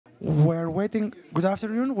We're waiting. Good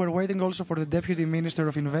afternoon. We're waiting also for the Deputy Minister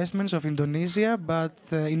of Investments of Indonesia, but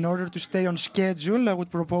in order to stay on schedule, I would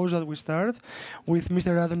propose that we start with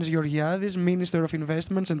Mr. Adonis Georgiadis, Minister of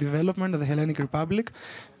Investments and Development of the Hellenic Republic.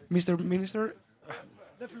 Mr. Minister,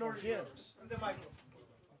 the floor is yours. The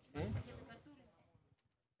microphone.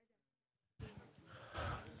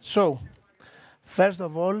 So, first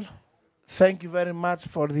of all, thank you very much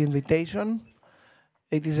for the invitation.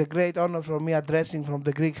 It is a great honor for me addressing from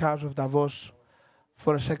the Greek House of Davos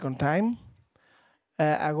for a second time.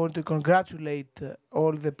 I want to congratulate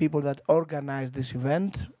all the people that organized this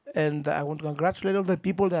event, and I want to congratulate all the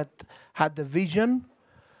people that had the vision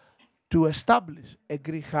to establish a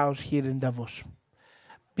Greek house here in Davos.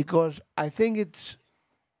 Because I think it's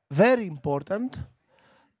very important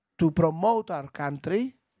to promote our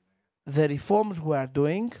country, the reforms we are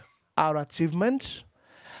doing, our achievements,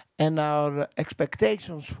 and our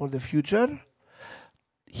expectations for the future.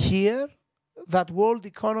 Here, that world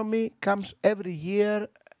economy comes every year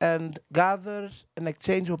and gathers and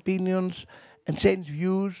exchange opinions and change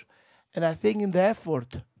views. And I think in the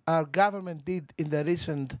effort our government did in the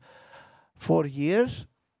recent 4 years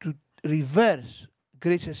to reverse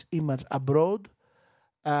Greece's image abroad,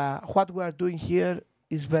 what we are doing here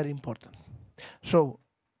is very important. So,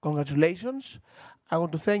 congratulations. I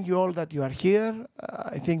want to thank you all that you are here.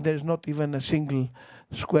 I think there is not even a single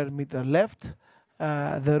square meter left.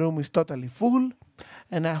 The room is totally full,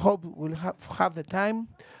 and I hope we'll have the time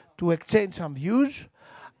to exchange some views.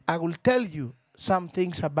 I will tell you some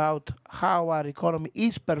things about how our economy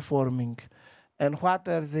is performing and what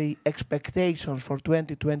are the expectations for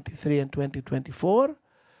 2023 and 2024.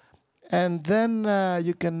 And then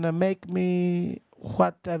you can make me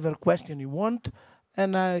whatever question you want,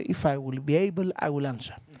 and if I will be able, I will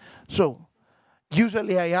answer. So,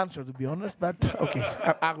 usually I answer, to be honest, but okay,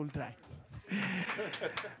 I will try.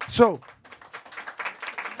 So,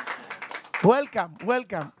 welcome,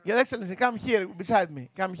 welcome. Your Excellency, come here beside me.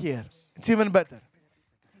 Come here. It's even better.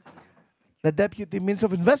 The Deputy Minister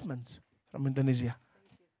of Investments from Indonesia.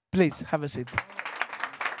 Please, have a seat.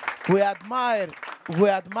 We admire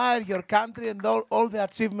your country and all the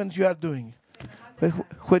achievements you are doing,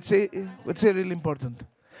 which is really important.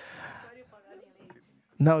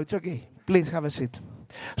 No, it's okay. Please have a seat.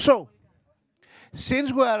 So,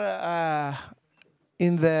 since we are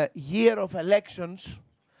in the year of elections,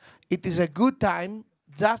 it is a good time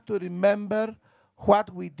just to remember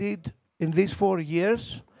what we did in these 4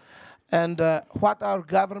 years and what our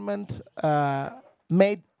government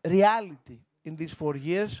made reality in these 4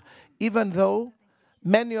 years, even though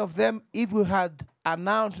many of them, if we had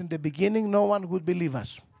announced in the beginning, no one would believe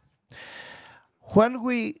us. When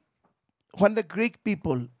the Greek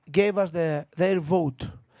people gave us their vote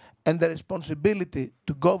and the responsibility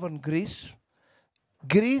to govern Greece,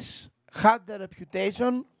 Greece had the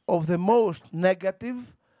reputation of the most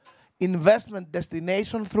negative investment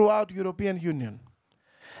destination throughout the European Union.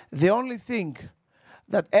 The only thing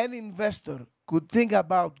that any investor could think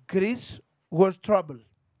about Greece was trouble.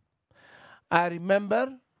 I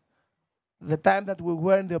remember the time that we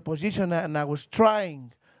were in the opposition and I was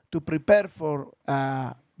trying to prepare for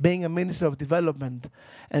being a Minister of Development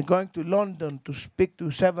and going to London to speak to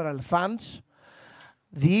several funds.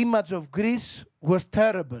 The image of Greece was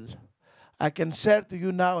terrible. I can share to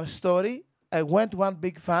you now a story. I went to one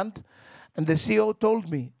big fund and the CEO told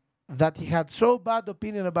me that he had so bad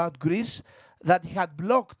opinion about Greece that he had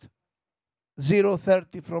blocked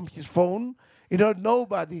 030 from his phone in order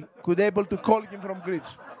nobody could able to call him from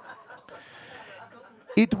Greece.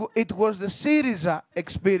 It was the Syriza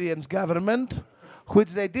experience government which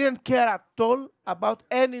they didn't care at all about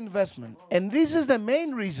any investment. And this is the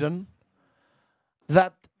main reason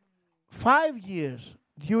that 5 years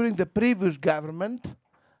during the previous government,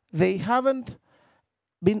 they haven't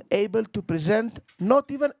been able to present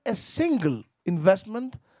not even a single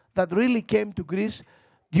investment that really came to Greece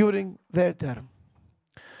during their term.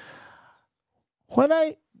 When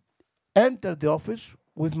I entered the office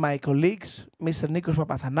with my colleagues, Mr. Nikos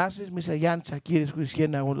Papathanasis, Mr. Yannis Sakiris, who is here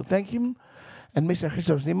and I want to thank him, and Mr.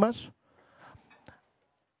 Christos Dimas,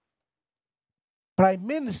 Prime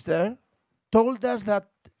Minister told us that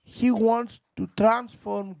he wants to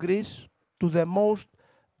transform Greece to the most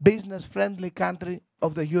business-friendly country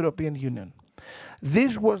of the European Union.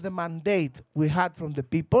 This was the mandate we had from the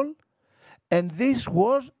people, and this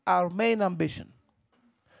was our main ambition.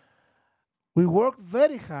 We worked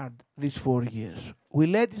very hard these 4 years. We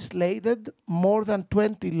legislated more than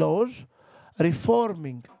 20 laws,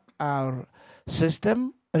 reforming our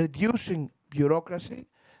system, reducing bureaucracy,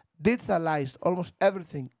 digitalized almost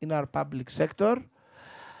everything in our public sector,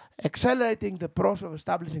 accelerating the process of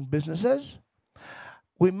establishing businesses.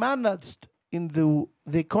 We managed in the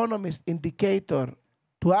Economist indicator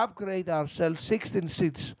to upgrade ourselves 16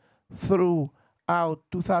 seats throughout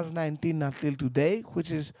 2019 until today,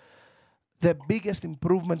 which is the biggest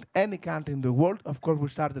improvement any country in the world. Of course, we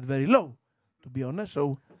started very low, to be honest,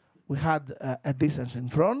 so we had a distance in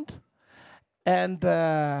front. And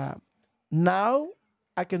now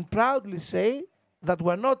I can proudly say that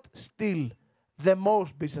we're not still the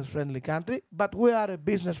most business-friendly country, but we are a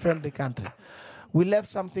business-friendly country. We left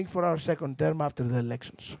something for our second term after the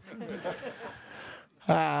elections.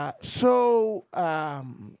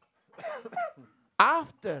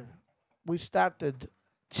 After we started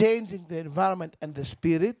changing the environment and the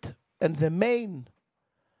spirit, and the main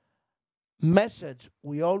message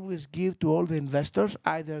we always give to all the investors,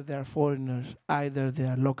 either they're foreigners, either they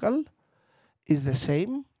are local, is the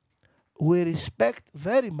same. We respect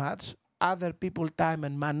very much other people's time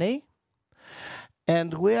and money,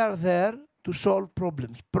 and we are there to solve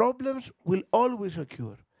problems. Problems will always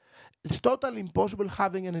occur. It's totally impossible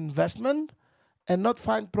having an investment and not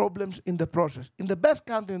find problems in the process. In the best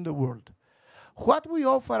country in the world, what we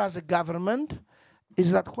offer as a government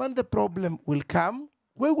is that when the problem will come,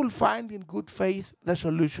 we will find in good faith the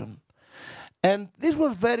solution. And this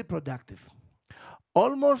was very productive.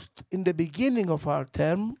 Almost in the beginning of our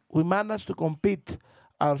term, we managed to compete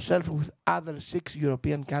ourselves with other 6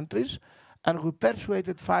 European countries, and we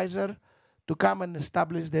persuaded Pfizer to come and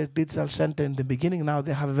establish their digital center in the beginning. Now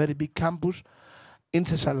they have a very big campus in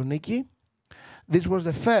Thessaloniki. This was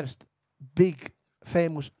the first big,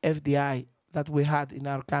 famous FDI that we had in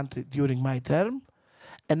our country during my term.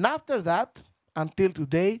 And after that, until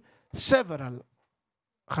today, several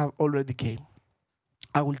have already came.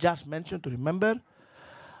 I will just mention, to remember,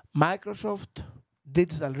 Microsoft,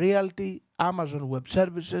 Digital Realty, Amazon Web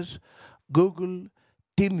Services, Google,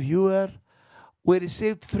 TeamViewer. We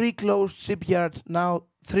received 3 closed shipyards. Now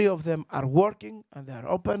 3 of them are working and they are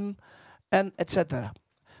open, and etc.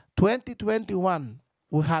 2021,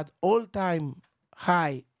 we had all-time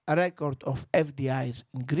high record of FDIs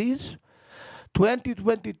in Greece.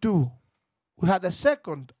 2022, we had a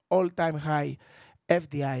second all-time high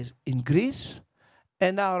FDIs in Greece.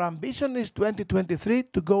 And our ambition is 2023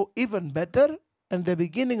 to go even better. And the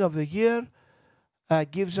beginning of the year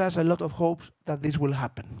gives us a lot of hopes that this will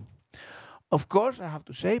happen. Of course, I have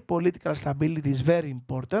to say, political stability is very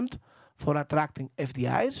important for attracting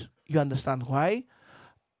FDIs. You understand why.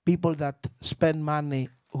 People that spend money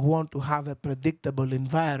want to have a predictable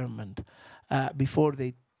environment before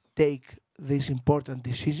they take these important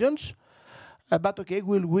decisions. But okay,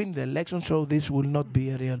 we'll win the election, so this will not be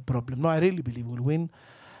a real problem. No, I really believe we'll win.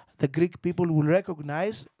 The Greek people will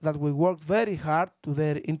recognize that we worked very hard to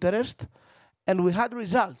their interest, and we had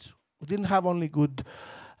results. We didn't have only good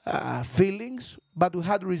feelings, but we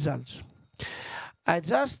had results. I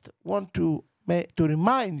just want to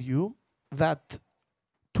remind you that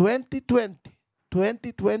 2020,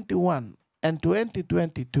 2021, and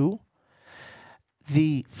 2022,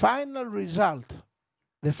 the final result,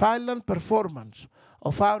 the final performance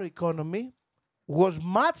of our economy was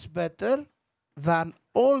much better than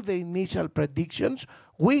all the initial predictions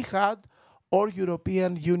we had or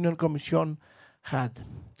European Union Commission had.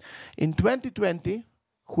 In 2020,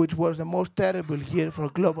 which was the most terrible year for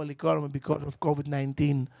global economy because of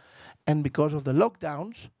COVID-19 and because of the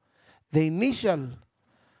lockdowns, the initial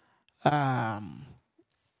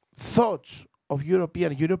thoughts of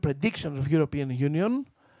European predictions of European Union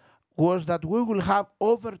was that we will have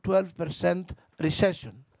over 12%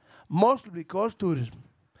 recession, mostly because tourism.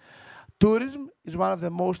 Tourism is one of the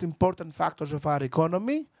most important factors of our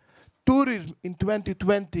economy. Tourism in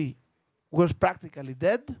 2020 was practically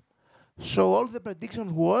dead, so all the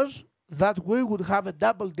prediction was that we would have a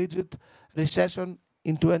double-digit recession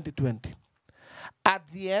in 2020. At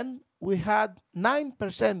the end, we had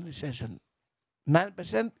 9% recession.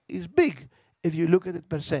 9% is big if you look at it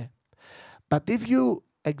per se. But if you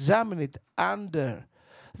examine it under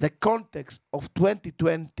the context of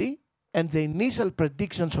 2020 and the initial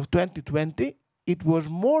predictions of 2020, it was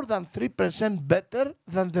more than 3% better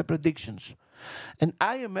than the predictions. And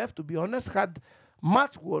IMF, to be honest, had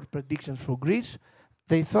much worse predictions for Greece.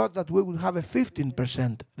 They thought that we would have a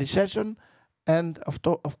 15% recession, and of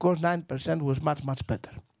course 9% was much, much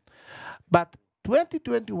better. But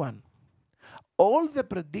 2021, all the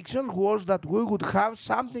prediction was that we would have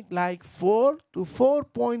something like 4 to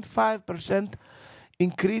 4.5%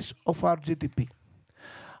 increase of our GDP.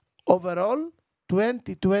 Overall,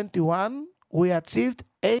 2021, we achieved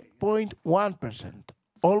 8.1%,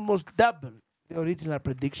 almost double the original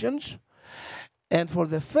predictions. And for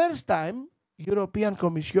the first time, European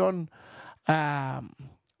Commission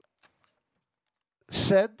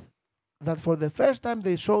said that for the first time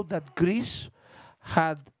they showed that Greece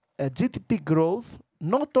had a GDP growth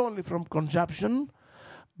not only from consumption,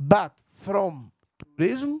 but from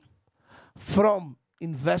tourism, from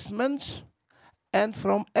investments, and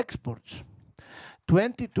from exports.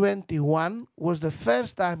 2021 was the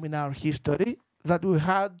first time in our history that we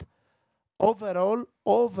had overall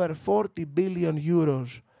over 40 billion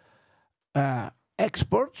euros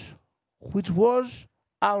exports, which was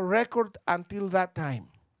our record until that time,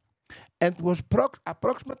 and was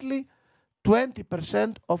approximately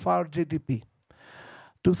 20% of our GDP.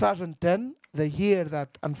 2010, the year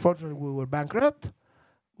that unfortunately we were bankrupt,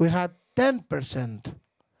 we had 10%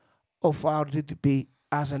 of our GDP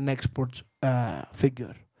as an export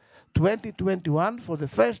figure. 2021, for the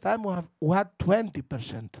first time, we had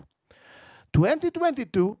 20%.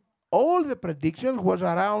 2022, all the predictions was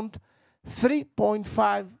around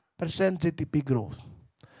 3.5% GDP growth.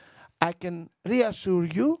 I can reassure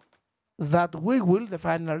you that the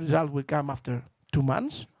final result will come after 2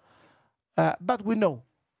 months, but we know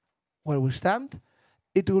where we stand.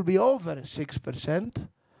 It will be over 6%.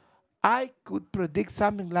 I could predict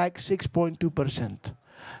something like 6.2%.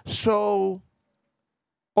 So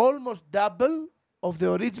almost double of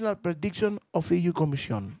the original prediction of the EU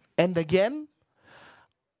Commission. And again,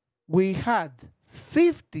 we had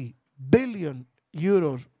 50 billion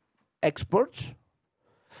euros exports,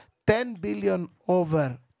 10 billion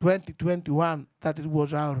over 2021, that it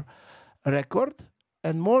was our record,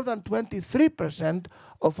 and more than 23%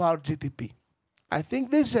 of our GDP. I think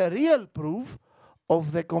this is a real proof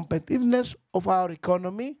of the competitiveness of our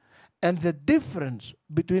economy and the difference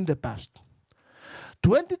between the past.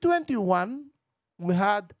 2021, we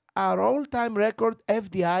had our all-time record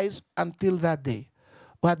FDIs until that day.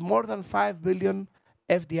 We had more than 5 billion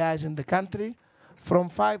FDIs in the country from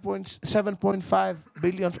 7.5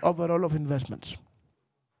 billion overall of investments.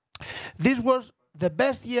 This was the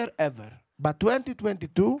best year ever. But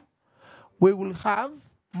 2022, we will have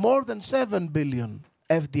more than 7 billion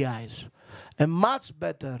FDIs, a much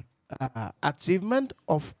better achievement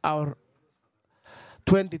of our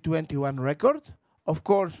 2021 record, of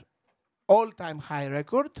course, all-time high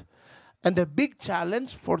record, and a big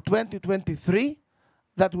challenge for 2023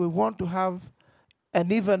 that we want to have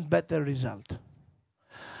an even better result.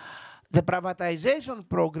 The privatization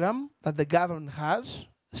program that the government has,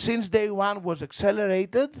 since day one, was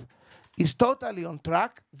accelerated, is totally on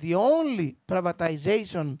track. The only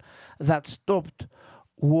privatization that stopped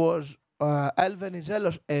was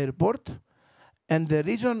Venizelos Airport, and the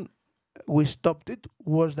reason we stopped it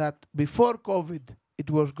was that before COVID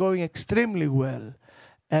it was going extremely well,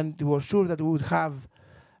 and we were sure that we would have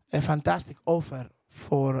a fantastic offer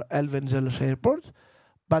for Venizelos Airport,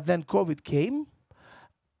 but then COVID came.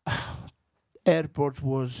 Airport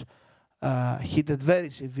was hit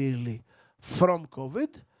very severely from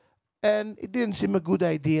COVID, and it didn't seem a good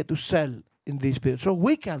idea to sell in this period. So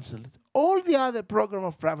we cancelled it. All the other program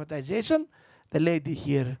of privatization, the lady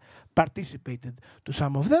here participated to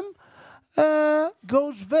some of them,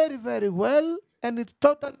 goes very, very well, and it's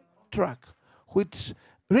totally on track, which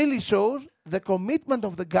really shows the commitment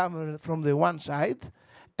of the government from the one side,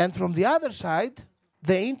 and from the other side,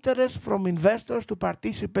 the interest from investors to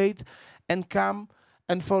participate and come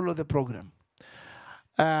and follow the program.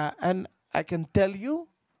 And I can tell you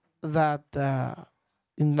that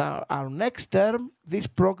in our next term, this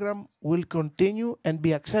program will continue and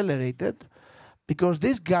be accelerated, because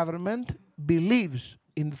this government believes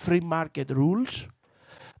in free market rules,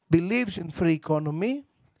 believes in free economy,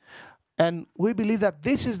 and we believe that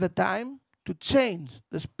this is the time to change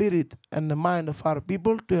the spirit and the mind of our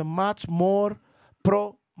people to a much more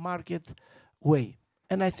pro-market way.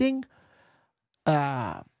 And I think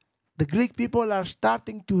the Greek people are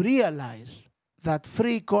starting to realize that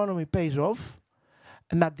free economy pays off,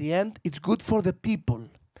 and at the end it's good for the people,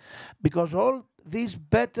 because all this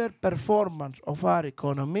better performance of our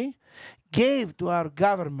economy gave to our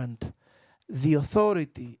government the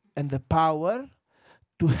authority and the power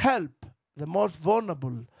to help the most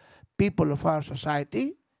vulnerable people of our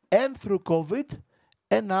society, and through COVID,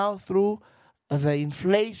 and now through the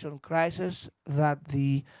inflation crisis that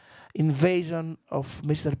the invasion of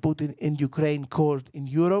Mr. Putin in Ukraine caused in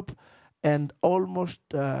Europe, and almost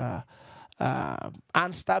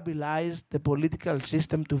unstabilized the political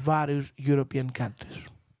system to various European countries.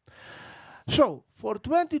 So, for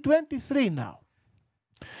 2023 now,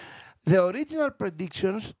 the original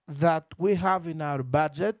predictions that we have in our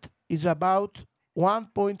budget is about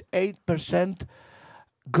 1.8%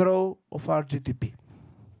 growth of our GDP.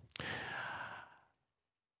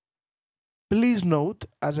 please note,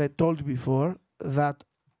 as I told you before, that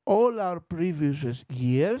all our previous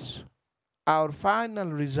years, our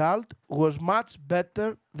final result was much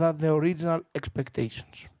better than the original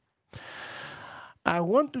expectations. I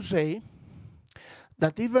want to say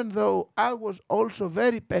that even though I was also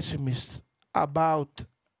very pessimist about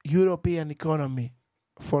European economy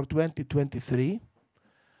for 2023,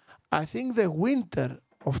 I think the winter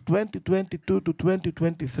of 2022 to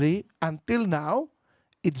 2023 until now,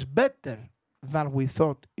 it's better than we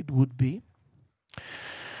thought it would be.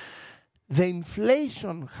 The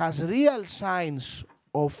inflation has real signs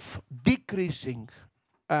of decreasing,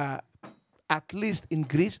 at least in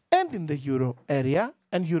Greece and in the euro area,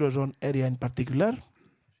 and eurozone area in particular,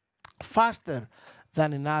 faster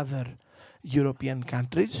than in other European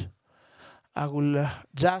countries. I will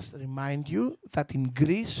just remind you that in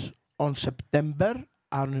Greece, on September,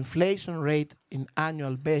 our inflation rate in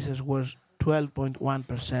annual basis was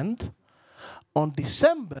 12.1%. On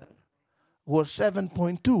December was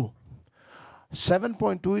 7.2.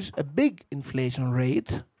 7.2 is a big inflation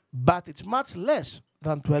rate, but it's much less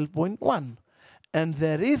than 12.1. And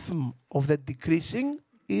the rhythm of the decreasing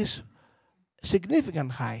is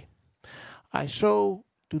significantly high. I saw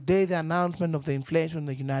today the announcement of the inflation in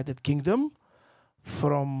the United Kingdom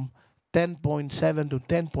from 10.7 to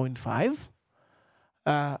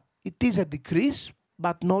 10.5. It is a decrease,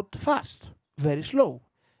 but not fast, very slow.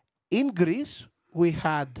 In Greece, we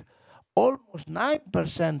had almost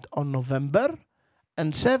 9% on November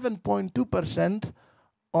and 7.2%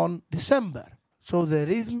 on December. So the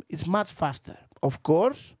rhythm is much faster. Of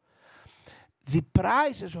course, the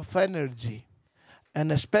prices of energy,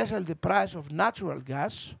 and especially the price of natural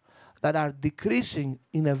gas, that are decreasing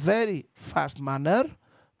in a very fast manner,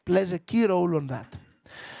 plays a key role on that.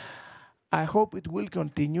 I hope it will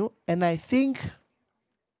continue, and I think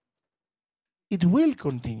it will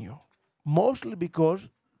continue, mostly because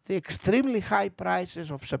the extremely high prices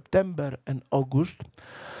of September and August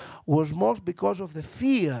was most because of the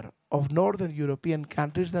fear of Northern European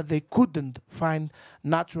countries that they couldn't find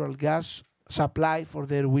natural gas supply for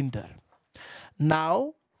their winter.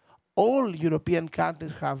 Now, all European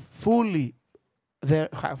countries have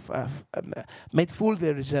made full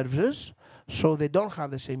their reserves, so they don't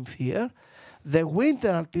have the same fear. The winter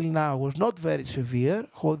until now was not very severe,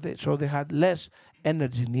 so they had less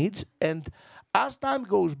energy needs. And as time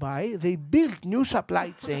goes by, they build new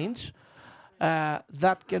supply chains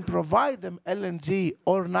that can provide them LNG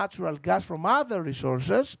or natural gas from other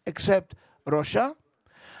resources, except Russia.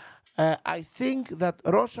 I think that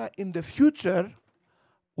Russia in the future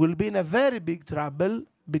will be in a very big trouble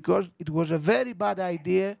because it was a very bad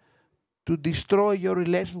idea to destroy your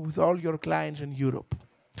relation with all your clients in Europe.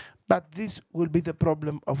 But this will be the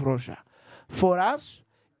problem of Russia. For us,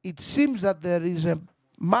 it seems that there is a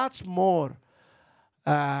much more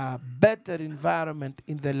better environment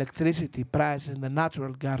in the electricity prices and the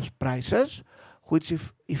natural gas prices, which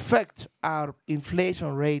affects our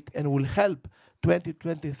inflation rate and will help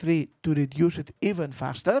 2023 to reduce it even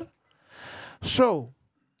faster. So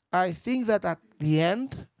I think that at the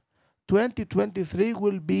end, 2023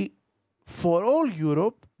 will be, for all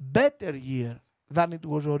Europe, better year than it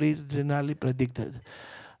was originally predicted.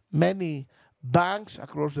 Many banks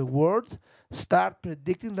across the world start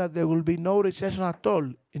predicting that there will be no recession at all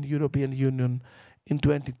in the European Union in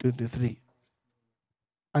 2023.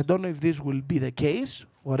 I don't know if this will be the case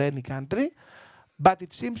for any country, but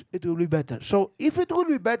it seems it will be better. So if it will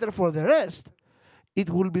be better for the rest, it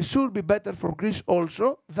will be sure be better for Greece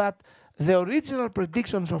also, that the original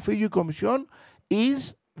predictions of EU Commission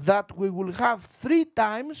is that we will have 3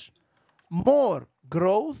 times more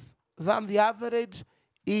growth than the average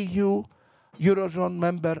EU Eurozone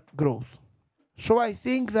member growth. So I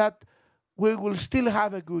think that we will still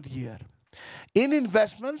have a good year. In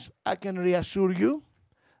investments, I can reassure you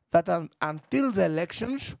that until the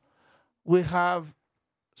elections, we have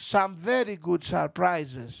some very good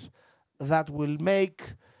surprises that will make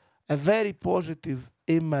a very positive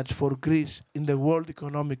image for Greece in the world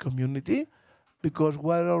economic community, because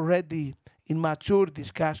we're already in mature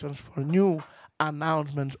discussions for new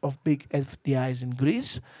announcements of big FDIs in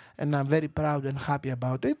Greece, and I'm very proud and happy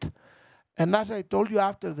about it. And as I told you,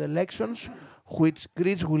 after the elections, which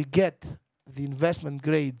Greece will get the investment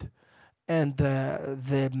grade and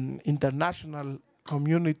the international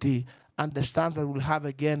community understands that we'll have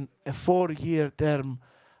again a 4-year term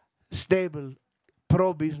stable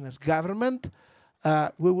pro-business government,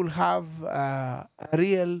 we will have a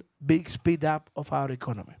real big speed up of our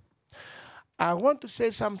economy. I want to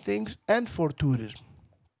say some things, and for tourism.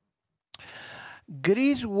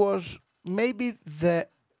 Greece was maybe the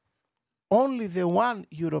only the one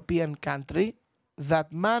European country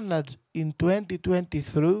that managed in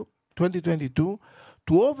 2022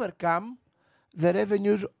 to overcome the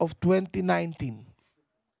revenues of 2019,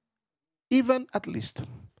 even at least.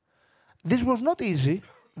 This was not easy.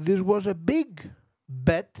 This was a big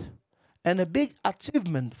bet and a big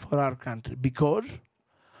achievement for our country, because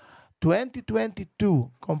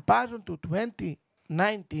 2022 comparison to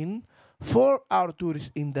 2019 for our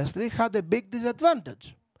tourist industry had a big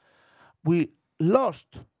disadvantage. We lost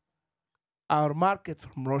our market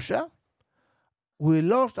from Russia, we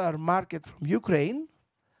lost our market from Ukraine,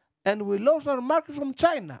 and we lost our market from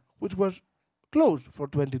China, which was closed for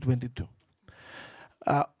 2022.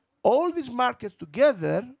 All these markets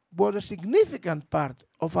together was a significant part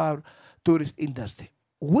of our tourist industry.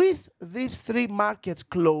 With these three markets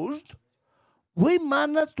closed, we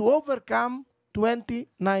managed to overcome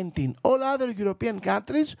 2019. All other European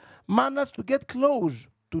countries managed to get close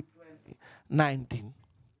to 2019.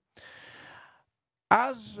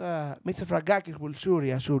 As Mr. Fragakis will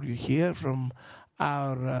surely assure you here from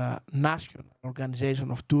our National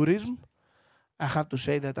Organization of Tourism, I have to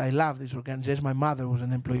say that I love this organization. My mother was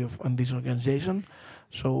an employee on this organization,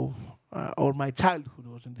 so all my childhood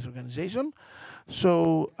was in this organization.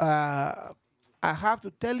 So I have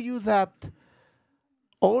to tell you that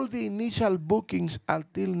all the initial bookings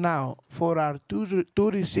until now for our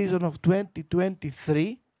tourist season of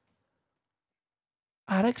 2023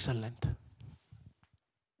 are excellent.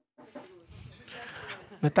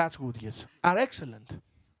 That's good, yes. Are excellent.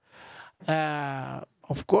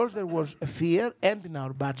 Of course, there was a fear, and in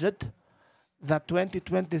our budget, that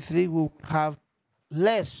 2023 will have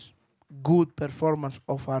less good performance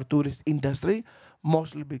of our tourist industry,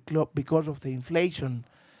 mostly because of the inflation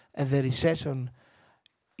and the recession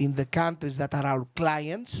in the countries that are our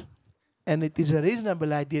clients. And it is a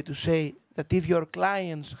reasonable idea to say that if your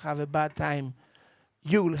clients have a bad time,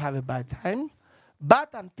 you will have a bad time. But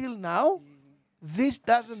until now, this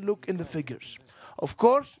doesn't look in the figures. Of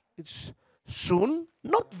course, it's soon,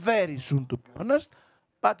 not very soon to be honest,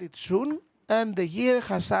 but it's soon, and the year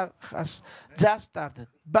has just started.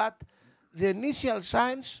 But the initial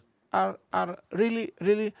signs are really,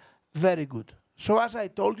 really very good. So as I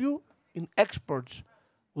told you, in exports,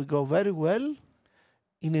 we go very well.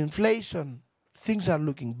 In inflation, things are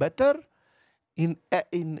looking better. In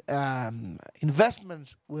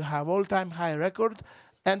investments, we have all-time high record,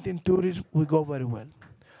 and in tourism, we go very well.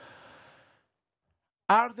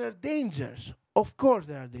 Are there dangers? Of course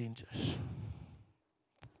there are dangers.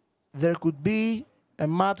 There could be a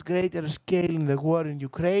much greater scale in the war in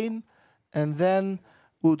Ukraine, and then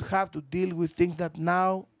we would have to deal with things that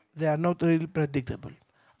now they are not really predictable.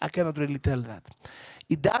 I cannot really tell that.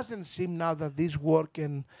 It doesn't seem now that this war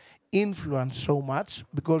can influence so much,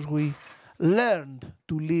 because we learned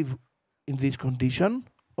to live in this condition.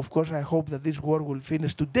 Of course, I hope that this war will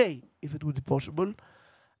finish today, if it would be possible.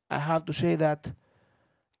 I have to say that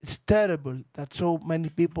it's terrible that so many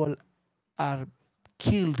people are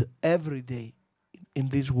killed every day in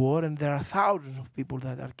this war, and there are thousands of people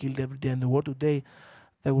that are killed every day in the war. Today,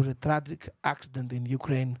 there was a tragic accident in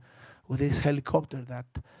Ukraine with this helicopter that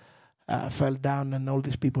fell down and all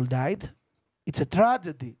these people died. It's a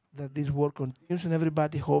tragedy that this war continues, and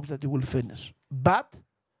everybody hopes that it will finish. But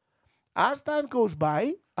as time goes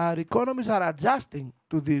by, our economies are adjusting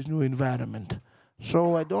to this new environment.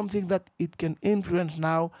 So I don't think that it can influence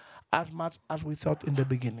now as much as we thought in the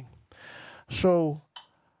beginning. So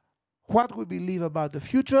what we believe about the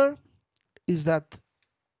future is that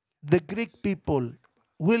the Greek people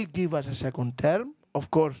will give us a second term.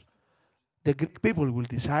 Of course, the Greek people will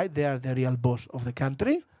decide. They are the real boss of the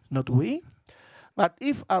country, not we. But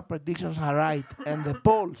if our predictions are right and the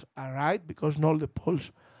polls are right, because in all the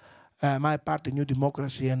polls, my party, New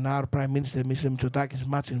Democracy, and our Prime Minister, Mr. Mitsotakis,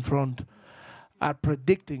 much in front, are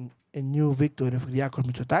predicting a new victory of Kyriakos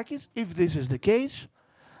Mitsotakis. If this is the case,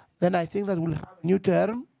 then I think that we'll have a new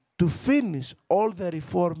term to finish all the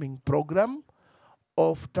reforming program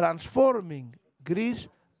of transforming Greece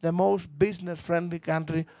the most business-friendly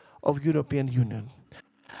country of European Union.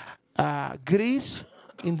 Greece,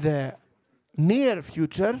 in the near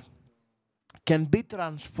future, can be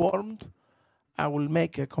transformed. I will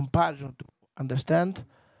make a comparison to understand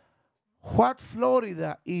what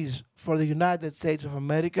Florida is for the United States of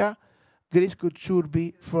America. Greece could sure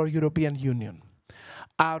be for European Union.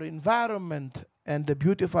 Our environment and the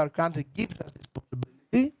beauty of our country gives us this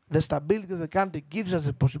possibility. The stability of the country gives us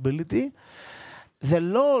the possibility. The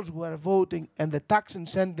laws we are voting and the tax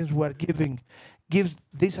incentives we are giving gives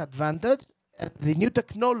this advantage. And the new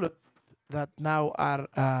technology that now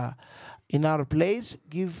are in our place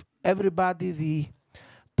give everybody the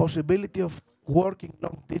possibility of working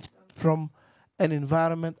long distance from an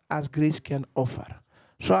environment as Greece can offer.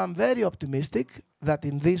 So I'm very optimistic that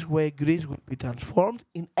in this way Greece will be transformed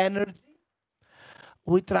in energy.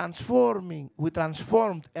 We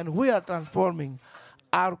transformed and we are transforming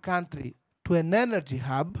our country to an energy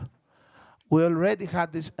hub. We already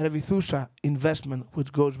had this Revithousa investment,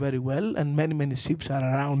 which goes very well, and many ships are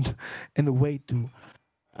around and a way to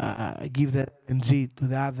give the LNG to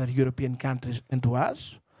the other European countries and to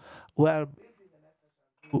us. We are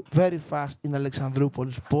building very fast in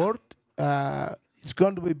Alexandroupolis port. It's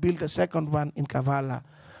going to be built a second one in Kavala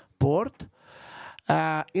port.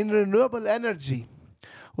 In renewable energy,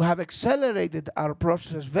 we have accelerated our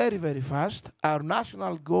processes very fast. Our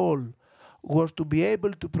national goal was to be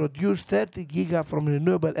able to produce 30 giga from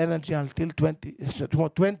renewable energy until 20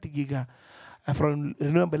 giga from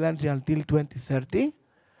renewable energy until 2030.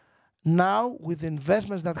 Now, with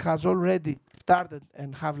investments that has already started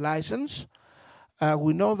and have license,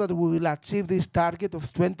 we know that we will achieve this target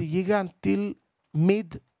of 20 giga until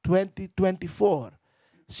mid-2024,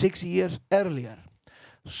 6 years earlier.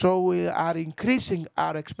 So we are increasing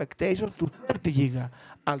our expectations to 30 giga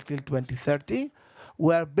until 2030.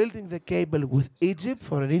 We are building the cable with Egypt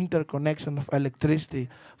for an interconnection of electricity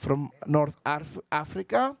from North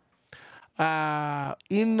Africa.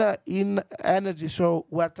 In energy, so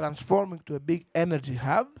we are transforming to a big energy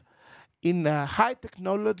hub. In high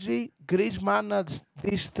technology, Greece managed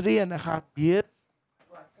these 3.5 years to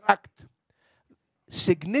attract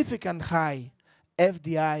significant high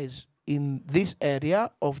FDIs in this area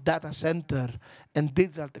of data center and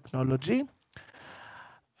digital technology.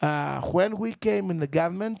 When we came in the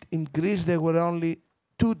government, in Greece there were only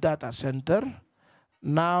 2 data centers.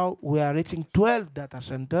 Now we are reaching 12 data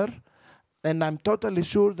centers. And I'm totally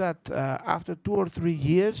sure that after 2 or 3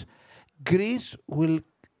 years, Greece will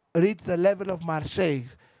reach the level of Marseille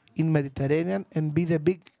in Mediterranean and be the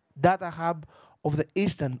big data hub of the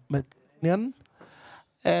Eastern Mediterranean.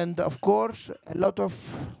 And of course, a lot of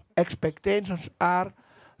expectations are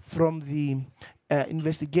from the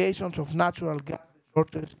investigations of natural gas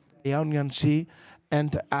resources in the Ionian Sea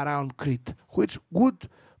and around Crete, which would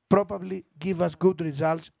probably give us good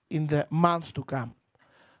results in the months to come.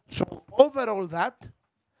 So overall that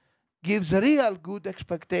gives real good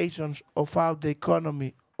expectations of how the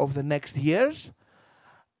economy of the next years.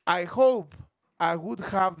 I hope I would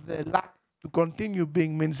have the luck to continue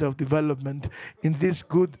being Minister of Development in this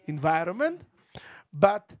good environment.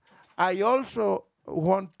 But I also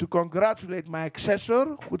want to congratulate my successor,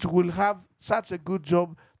 which will have such a good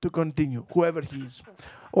job to continue, whoever he is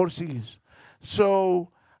or she is. So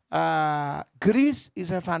Greece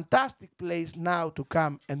is a fantastic place now to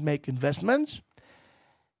come and make investments.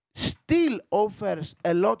 Still offers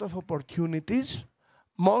a lot of opportunities,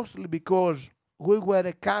 mostly because we were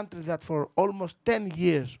a country that for almost 10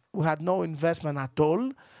 years we had no investment at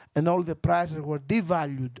all, and all the prices were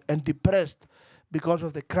devalued and depressed because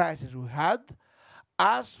of the crisis we had.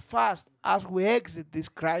 As fast as we exit this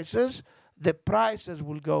crisis, the prices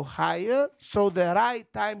will go higher, so the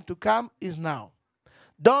right time to come is now.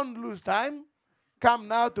 Don't lose time. Come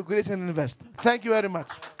now to Greece and invest. Thank you very much.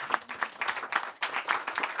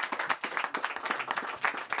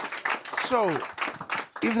 So,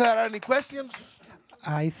 if there are any questions?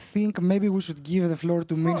 I think maybe we should give the floor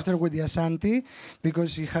to Minister Widyasanti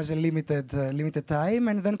because he has a limited time,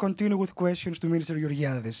 and then continue with questions to Minister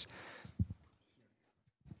Georgiadis.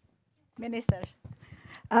 Minister,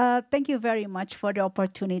 thank you very much for the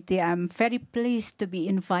opportunity. I'm very pleased to be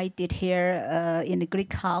invited here in the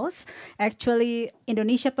Greek house. Actually,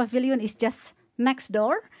 Indonesia Pavilion is just next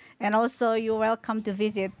door, and also you're welcome to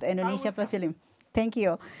visit Indonesia Pavilion. Thank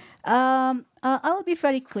you. I'll be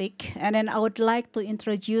very quick, and then I would like to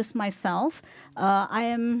introduce myself. I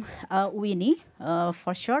am Winnie,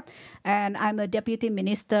 for short, and I'm a Deputy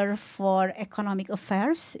Minister for Economic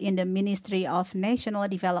Affairs in the Ministry of National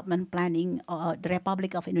Development Planning, the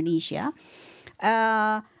Republic of Indonesia.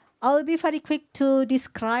 I'll be very quick to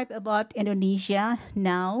describe about Indonesia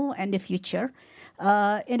now and the future.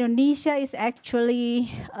 Indonesia is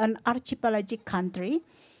actually an archipelagic country.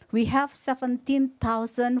 We have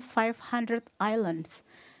 17,500 islands.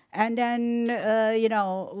 And then,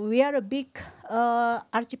 we are a big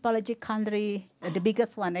archipelagic country, the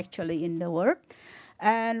biggest one actually in the world.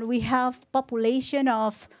 And we have population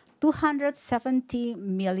of 270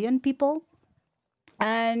 million people.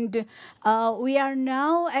 And we are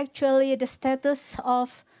now actually the status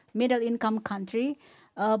of middle income country.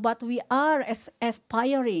 But we are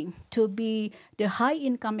aspiring to be the high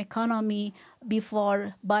income economy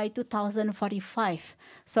by 2045.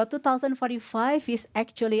 So 2045 is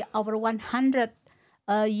actually our 100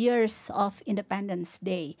 years of Independence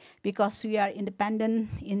Day, because we are independent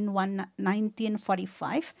in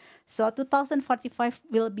 1945. So 2045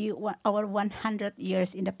 will be our 100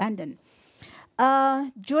 years independent.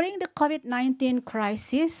 During the COVID-19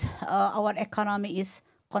 crisis, our economy is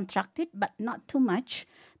contracted, but not too much,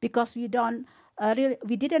 because we didn't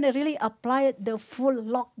really apply the full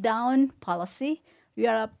lockdown policy. We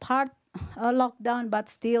are a part lockdown, but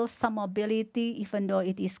still some mobility, even though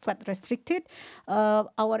it is quite restricted.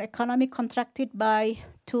 Our economy contracted by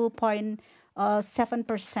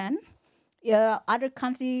 2.7%. Other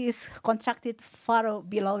countries contracted far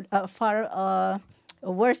below,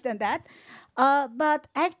 worse than that. But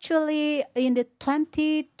actually, in the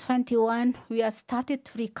 2021, we have started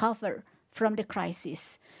to recover from the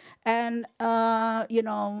crisis, and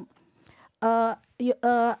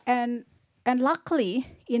and luckily,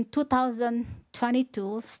 in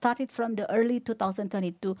 2022, started from the early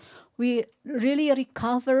 2022, we really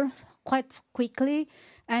recover quite quickly.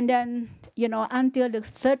 And then, until the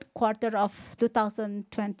third quarter of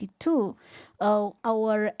 2022,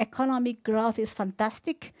 our economic growth is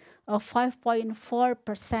fantastic,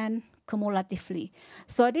 5.4% cumulatively.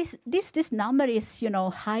 So this number is,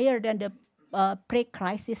 higher than the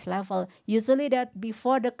pre-crisis level. Usually that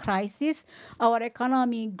before the crisis, our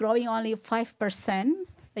economy growing only 5%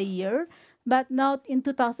 a year. But now in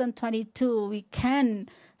 2022, we can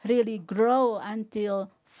really grow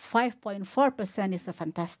until 5.4% is a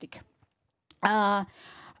fantastic.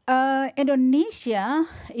 Indonesia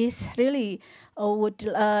is really,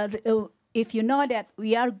 if you know that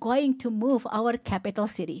we are going to move our capital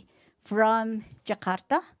city from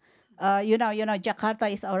Jakarta. Jakarta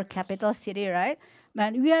is our capital city, right?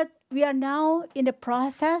 And we are now in the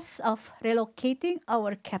process of relocating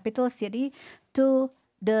our capital city to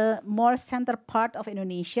the more center part of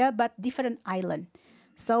Indonesia, but different island.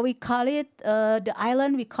 So we call it the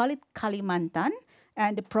island. We call it Kalimantan,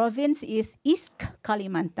 and the province is East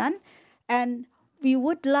Kalimantan, and we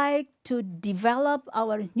would like to develop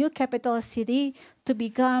our new capital city to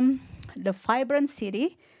become the vibrant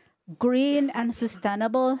city, green and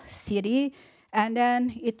sustainable city, and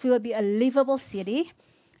then it will be a livable city,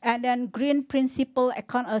 and then green principle,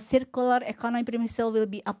 circular economy principle will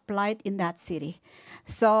be applied in that city.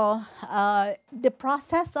 So the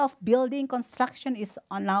process of building construction is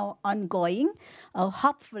now ongoing.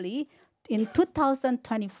 Hopefully, in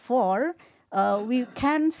 2024, we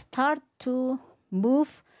can start to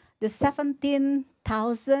move the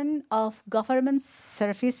 17,000 of government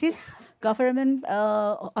services, government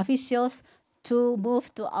officials to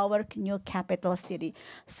move to our new capital city.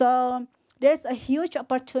 So there's a huge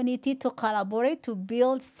opportunity to collaborate to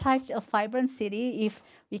build such a vibrant city. If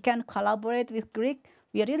we can collaborate with Greek,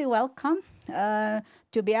 we are really welcome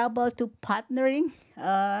to be able to partnering.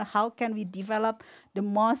 How can we develop the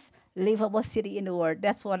most livable city in the world?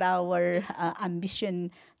 That's what our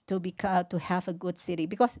ambition to have a good city,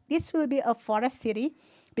 because this will be a forest city,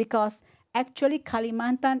 because actually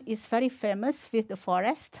Kalimantan is very famous with the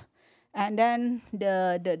forest, and then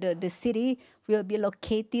the city will be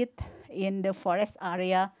located in the forest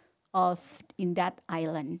area in that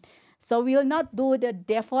island. So we will not do the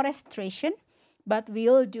deforestation, but we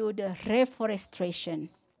will do the reforestation,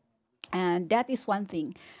 and that is one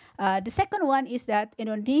thing. The second one is that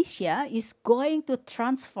Indonesia is going to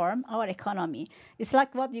transform our economy. It's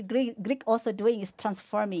like what the Greek also doing is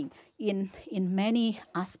transforming in many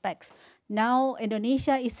aspects. Now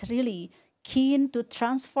Indonesia is really keen to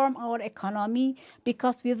transform our economy,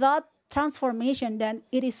 because without transformation, then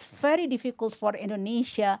it is very difficult for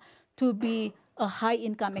Indonesia to be a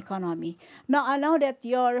high-income economy. Now I know that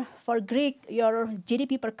for Greek, your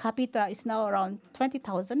GDP per capita is now around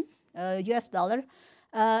 20,000 US dollar.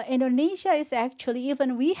 Indonesia is actually,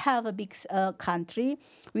 even we have a big country,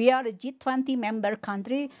 we are a G20 member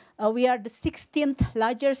country. We are the 16th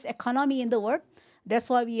largest economy in the world. That's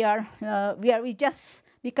why we just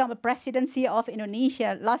become a presidency of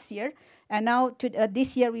Indonesia last year, and now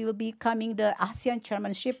this year we will be becoming the ASEAN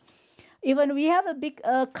chairmanship. Even we have a big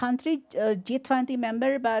country, G20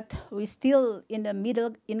 member, but we still in the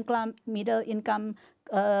middle income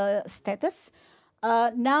status.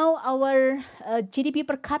 Now our GDP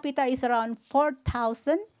per capita is around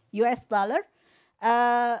 4,000 US dollar,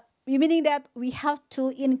 meaning that we have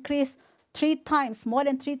to increase more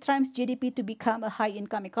than three times GDP to become a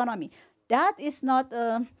high-income economy. That is not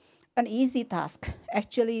an easy task.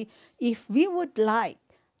 Actually, if we would like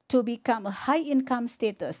to become a high-income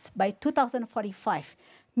status by 2045,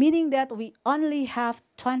 meaning that we only have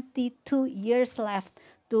 22 years left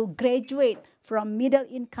to graduate from middle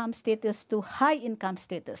income status to high income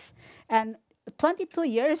status. And 22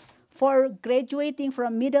 years, for graduating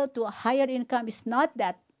from middle to a higher income is not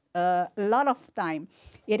that a lot of time.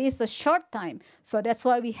 It is a short time. So that's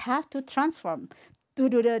why we have to transform, to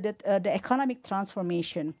do the economic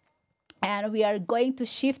transformation. And we are going to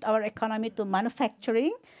shift our economy to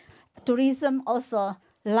manufacturing. Tourism also,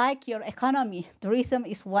 like your economy, tourism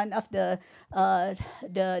is one of the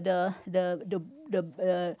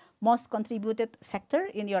most contributed sector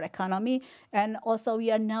in your economy. And also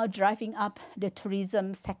we are now driving up the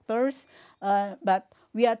tourism sectors, but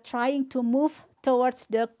we are trying to move towards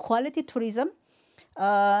the quality tourism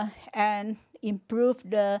and improve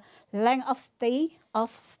the length of stay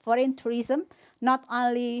of foreign tourism, not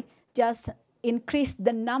only just increase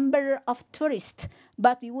the number of tourists,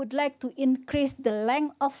 but we would like to increase the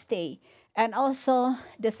length of stay and also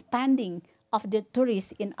the spending of the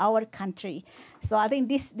tourists in our country. So I think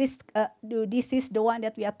this is the one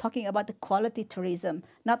that we are talking about, the quality tourism,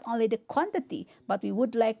 not only the quantity, but we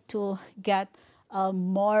would like to get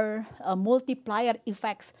more multiplier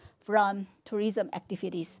effects from tourism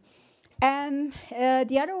activities. And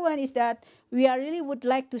the other one is that we are really would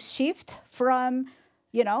like to shift from,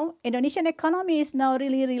 Indonesian economy is now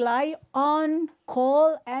really rely on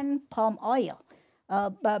coal and palm oil.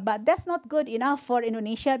 But that's not good enough for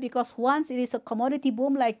Indonesia, because once it is a commodity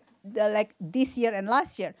boom like this year and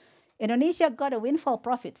last year, Indonesia got a windfall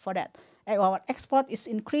profit for that. Our export is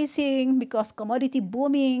increasing because commodity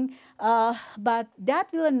booming, but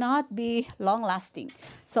that will not be long lasting.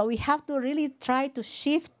 So we have to really try to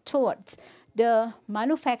shift towards the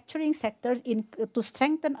manufacturing sectors to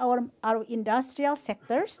strengthen our industrial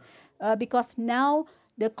sectors, because now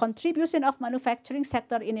the contribution of manufacturing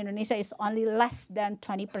sector in Indonesia is only less than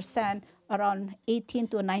 20%, around 18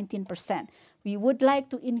 to 19%. We would like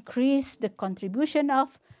to increase the contribution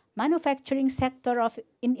of manufacturing sector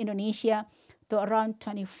in Indonesia to around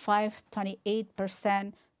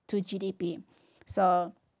 25-28% to GDP.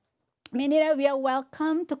 So, we are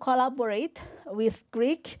welcome to collaborate with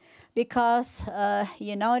Greek, because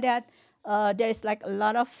you know that there is like a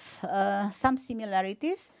lot of some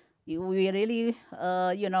similarities. We really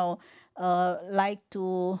like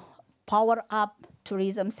to power up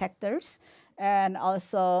tourism sectors. And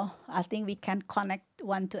also, I think we can connect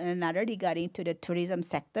one to another regarding to the tourism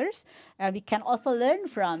sectors. We can also learn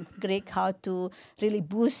from Greek how to really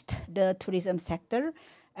boost the tourism sector.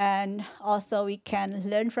 And also, we can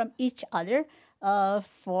learn from each other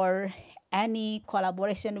for any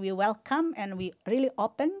collaboration. We welcome, and we really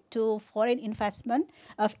open to foreign investment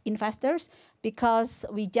of investors, because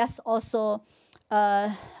we just also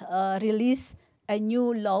release a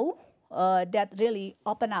new law that really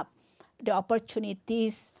open up the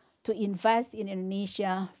opportunities to invest in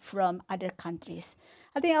Indonesia from other countries.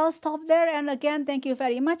 I think I'll stop there. And again, thank you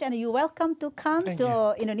very much. And you're welcome to come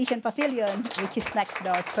to Indonesian Pavilion, which is next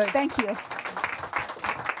door. Thank you.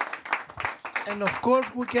 And of course,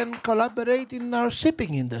 we can collaborate in our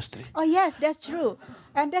shipping industry. Oh, yes, that's true.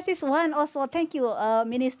 And this is one also, thank you,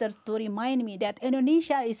 Minister, to remind me that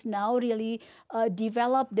Indonesia is now really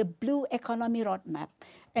developed the blue economy roadmap.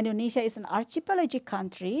 Indonesia is an archipelagic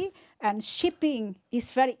country, and shipping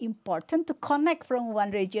is very important to connect from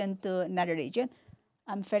one region to another region.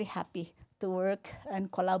 I'm very happy to work and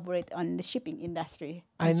collaborate on the shipping industry.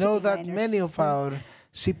 I know that many of our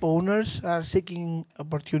ship owners are seeking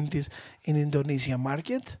opportunities in Indonesia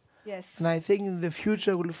market. Yes. And I think in the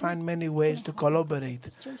future we'll find many ways to collaborate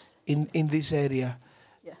in this area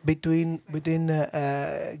between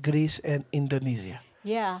Greece and Indonesia.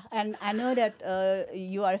 Yeah, and I know that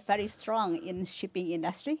you are very strong in shipping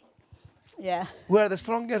industry. Yeah. We are the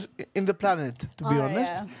strongest in the planet, to be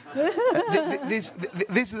honest. Yeah. This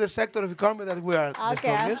is the sector of economy that we are the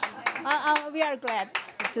strongest. We are glad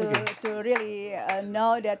to really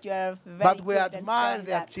know that you are very But we good admire and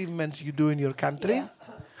the achievements you do in your country. Yeah.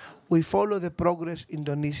 We follow the progress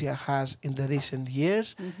Indonesia has in the recent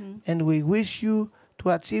years, and we wish you to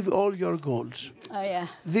achieve all your goals. Oh, yeah.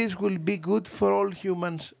 This will be good for all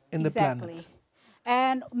humans in the planet.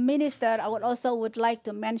 And Minister, I would like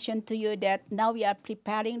to mention to you that now we are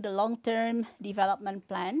preparing the long-term development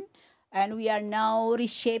plan, and we are now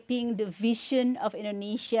reshaping the vision of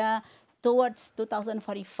Indonesia towards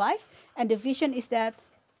 2045. And the vision is that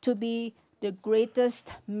to be the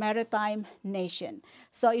greatest maritime nation.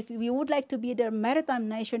 So if we would like to be the maritime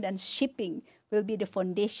nation, then shipping will be the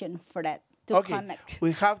foundation for that, to connect.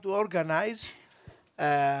 We have to organize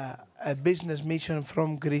a business mission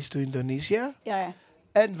from Greece to Indonesia,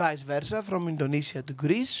 and vice versa, from Indonesia to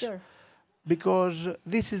Greece. Sure. Because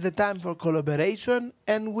this is the time for collaboration,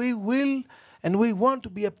 and we want to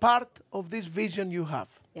be a part of this vision you have.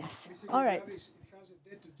 Yes. All right. It has a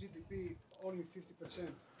debt to GDP only 50%.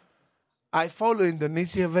 I follow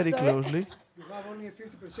Indonesia very Sorry? closely. You have only a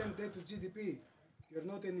 50% debt to GDP. You're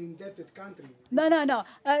not an indebted country. No. No.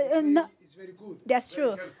 It's very good. That's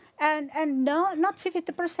true. And no, not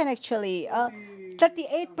 50% actually.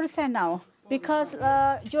 38% now. Because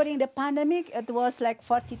during the pandemic, it was like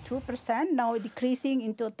 42%, now decreasing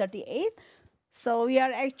into 38. So we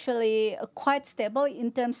are actually quite stable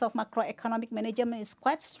in terms of macroeconomic management is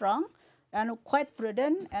quite strong and quite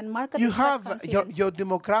prudent, and market You is quite have confident. your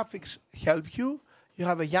demographics help you. You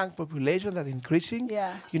have a young population that increasing.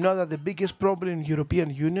 Yeah. You know that the biggest problem in European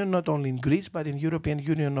Union, not only in Greece but in European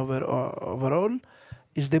Union overall,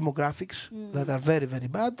 is demographics that are very, very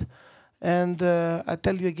bad. And I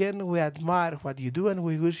tell you again, we admire what you do and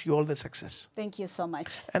we wish you all the success. Thank you so much.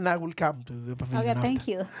 And I will come to the pavilion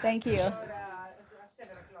Okay, after. thank you.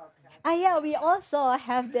 Yeah, we also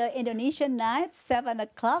have the Indonesian night, 7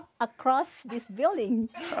 o'clock, across this building.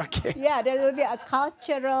 Okay. Yeah, there will be a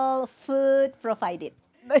cultural food provided.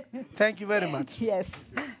 Thank you very much. Yes.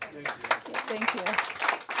 Thank you.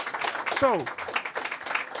 So,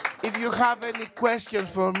 if you have any questions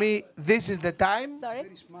for me, this is the time. Sorry?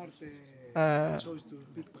 Very smart choice to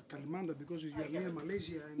pick Kalimanda because you are near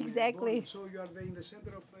Malaysia and Exactly. so you are in the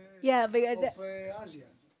center of Yeah, but, Asia.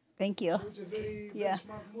 thank you. So it's a very, Yeah. very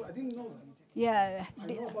smart move. I didn't know that. Yeah. I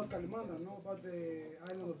know about Kalimanda, I know about the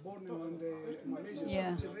island of Borneo and Malaysia.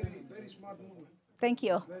 Yeah. So it's a very, very smart movement. Thank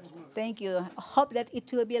you. Very smart. Thank you. Hope that it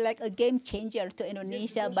will be like a game changer to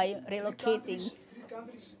Indonesia by relocating. Three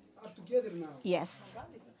countries are together now. Yes.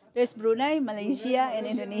 There's Brunei, Malaysia, and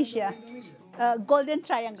Indonesia. Golden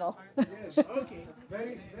Triangle. Yes. Okay.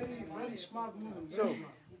 Very, very, very smart movement. Very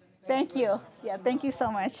smart. Thank you. Yeah, thank you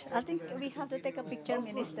so much. I think we have to take a picture,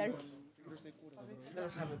 Minister.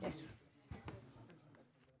 Yes.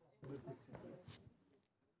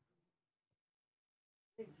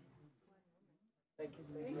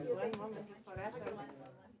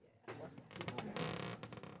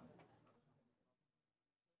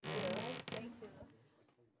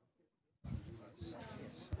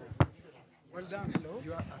 Well done. Hello.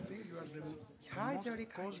 You are, I think you are the most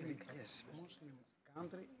Muslim, yes, Muslim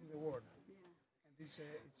country in the world. And it's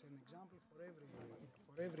an example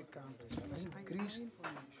for every country. I think Greece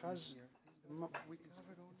has,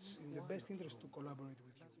 it's in the best interest to collaborate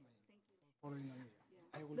with you for Indonesia.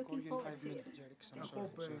 I will call you in 5 minutes, Jerry, 'cause I I'm sorry.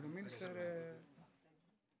 hope the minister.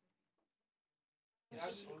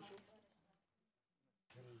 Yes.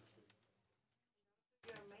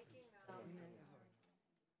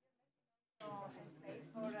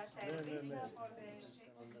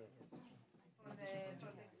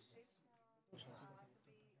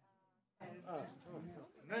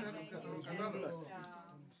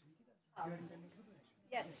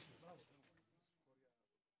 Yes.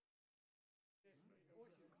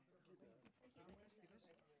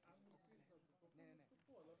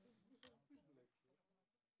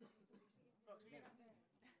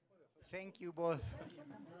 Thank you both.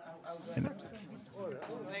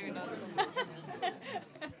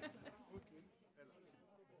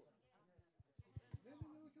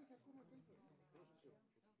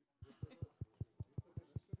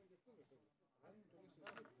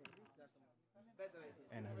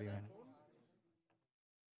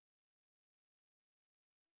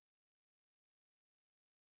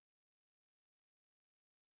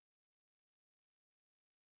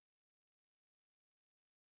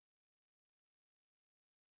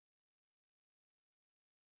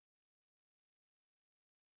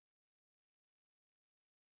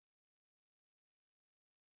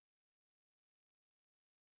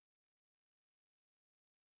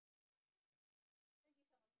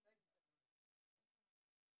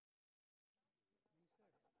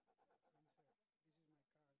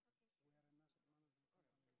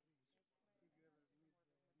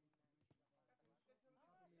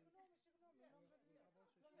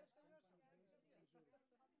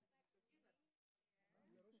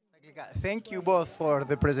 Thank you both for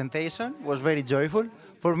the presentation. It was very joyful.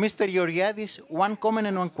 For Mr. Georgiadis, one comment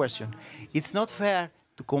and one question. It's not fair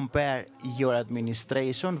to compare your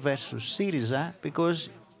administration versus Syriza because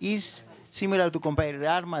it's similar to compare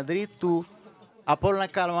Real Madrid to Apollon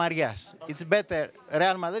Kalmarias. It's better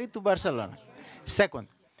Real Madrid to Barcelona. Second,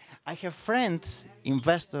 I have friends,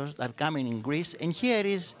 investors that are coming in Greece, and here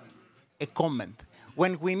is a comment.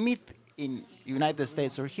 When we meet in United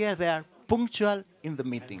States or here, they are punctual in the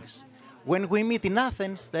meetings. When we meet in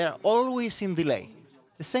Athens, they are always in delay.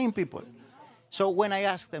 The same people. So when I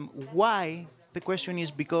ask them why, the question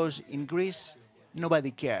is because in Greece,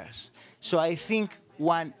 nobody cares. So I think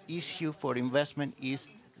one issue for investment is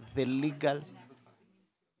the legal,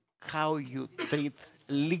 how you treat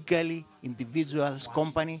legally individuals,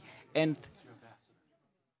 company, and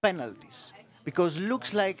penalties? Because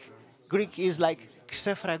looks like Greek is like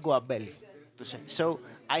xefrago abeli to say. So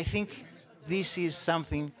I think this is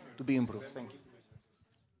something to be improved. Thank you.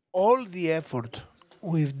 All the effort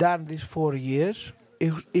we've done these 4 years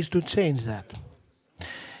is to change that.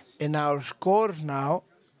 And our scores now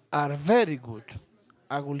are very good.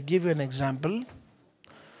 I will give you an example.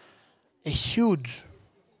 A huge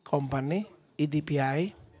company,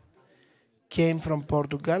 EDPI, came from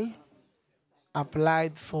Portugal,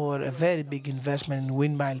 applied for a very big investment in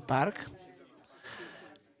Windmill Park.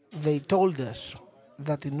 They told us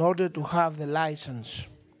that in order to have the license,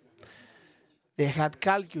 they had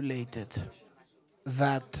calculated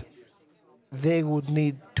that they would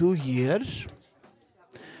need 2 years,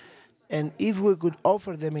 and if we could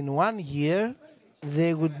offer them in 1 year,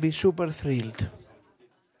 they would be super thrilled.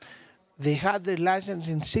 They had their license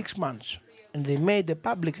in 6 months, and they made a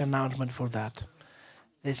public announcement for that.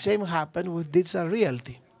 The same happened with Digital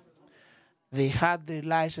Realty. They had their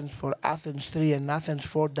license for Athens 3 and Athens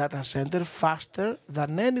 4 data center faster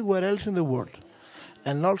than anywhere else in the world.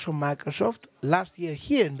 And also Microsoft, last year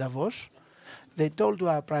here in Davos, they told to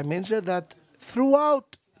our Prime Minister that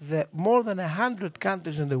throughout the more than 100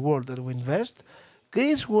 countries in the world that we invest,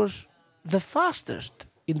 Greece was the fastest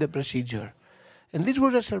in the procedure. And this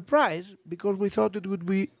was a surprise because we thought it would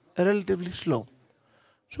be relatively slow.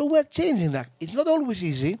 So we're changing that. It's not always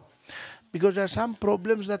easy because there are some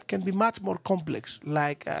problems that can be much more complex,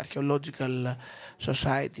 like archaeological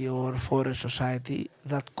society or forest society,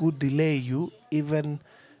 that could delay you even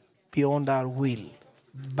beyond our will.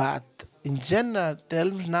 But in general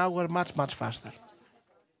terms, now we're much, much faster.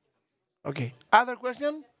 Okay, other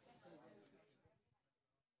question?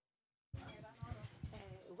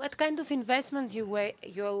 What kind of investment you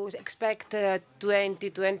expect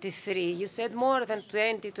 2023? You said more than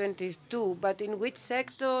 2022, but in which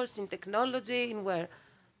sectors, in technology, in where?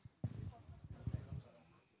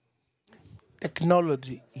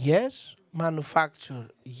 Technology, yes. Manufacture,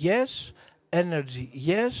 yes. Energy,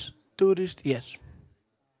 yes. Tourist, yes.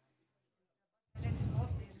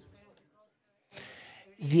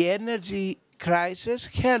 The energy crisis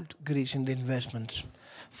helped Greece in the investments.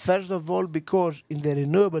 First of all, because in the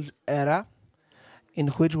renewables era, in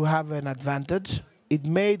which we have an advantage, it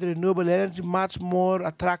made renewable energy much more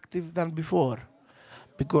attractive than before,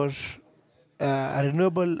 because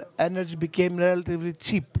renewable energy became relatively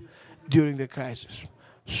cheap during the crisis.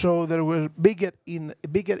 So there was bigger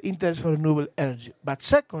interest for renewable energy. But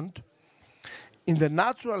second, in the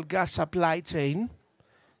natural gas supply chain,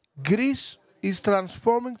 Greece is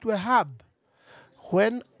transforming to a hub.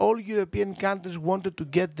 When all European countries wanted to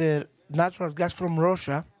get their natural gas from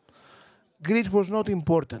Russia, Greece was not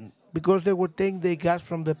important because they were taking their gas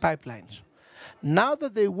from the pipelines. Now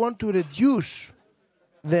that they want to reduce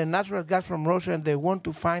their natural gas from Russia and they want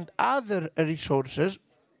to find other resources,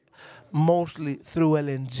 mostly through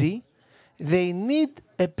LNG, they need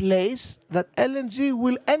a place that LNG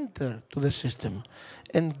will enter to the system.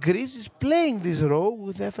 And Greece is playing this role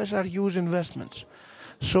with FSRU's investments.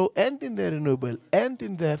 So, and in the renewable, and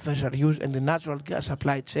in the FSRUs and the natural gas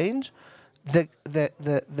supply chains,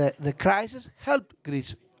 the crisis helped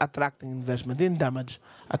Greece attracting investment, didn't damage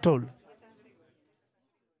at all.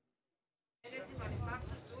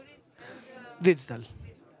 Digital,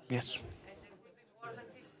 yes.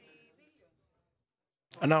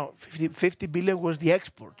 No, 50 billion was the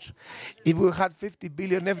exports. If we had 50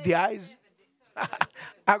 billion FDIs,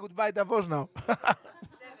 I would buy Davos now.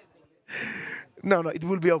 No, it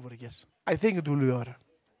will be over, yes. I think it will be over.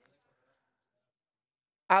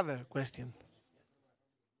 Other question?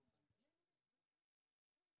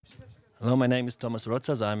 Hello, my name is Thomas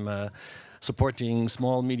Rotzas. I'm supporting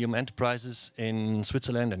small, medium enterprises in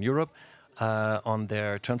Switzerland and Europe on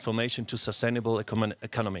their transformation to sustainable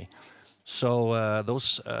economy. So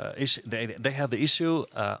they have the issue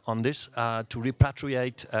on this to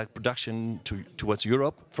repatriate production towards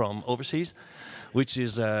Europe from overseas, which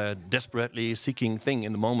is a desperately seeking thing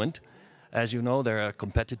in the moment. As you know, there are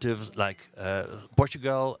competitors like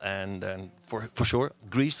Portugal and for sure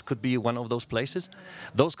Greece could be one of those places.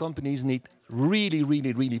 Those companies need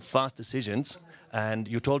really fast decisions. And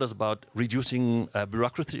you told us about reducing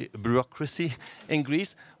bureaucracy in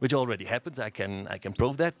Greece, which already happens. I can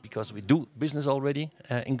prove that because we do business already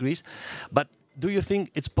in Greece. But do you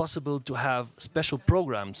think it's possible to have special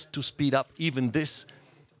programs to speed up even this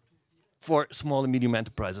for small and medium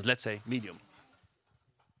enterprises, let's say medium?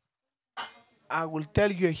 I will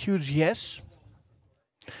tell you a huge yes.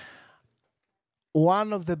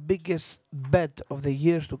 One of the biggest bet of the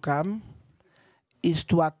years to come is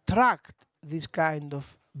to attract this kind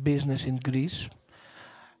of business in Greece.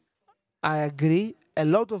 I agree. A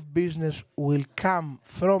lot of business will come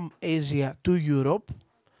from Asia to Europe.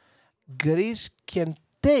 Greece can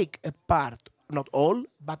take a part, not all,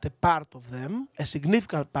 but a part of them, a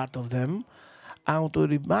significant part of them. I want to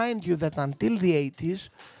remind you that until the 80s,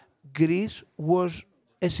 Greece was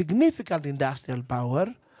a significant industrial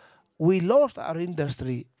power. We lost our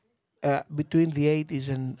industry between the 80s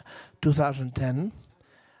and 2010.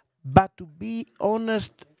 But to be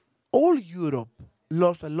honest, all Europe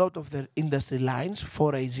lost a lot of their industry lines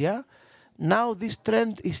for Asia. Now this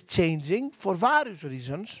trend is changing for various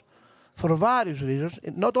reasons.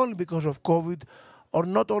 Not only because of COVID or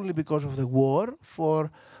not only because of the war, for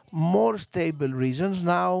more stable reasons.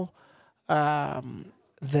 Now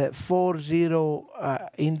the 4.0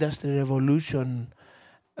 industry revolution,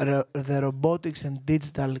 the robotics and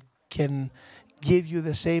digital can give you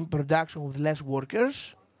the same production with less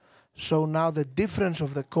workers. So now the difference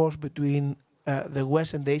of the cost between the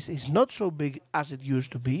West and the East is not so big as it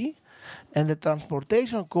used to be. And the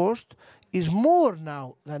transportation cost is more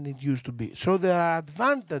now than it used to be. So there are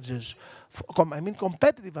advantages,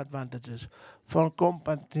 competitive advantages for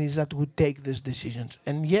companies that would take these decisions.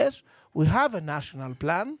 And yes, we have a national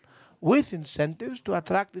plan with incentives to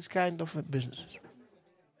attract this kind of businesses.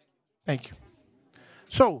 Thank you.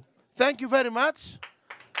 So, thank you very much.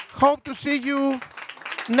 Hope to see you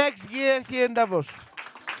next year here in Davos.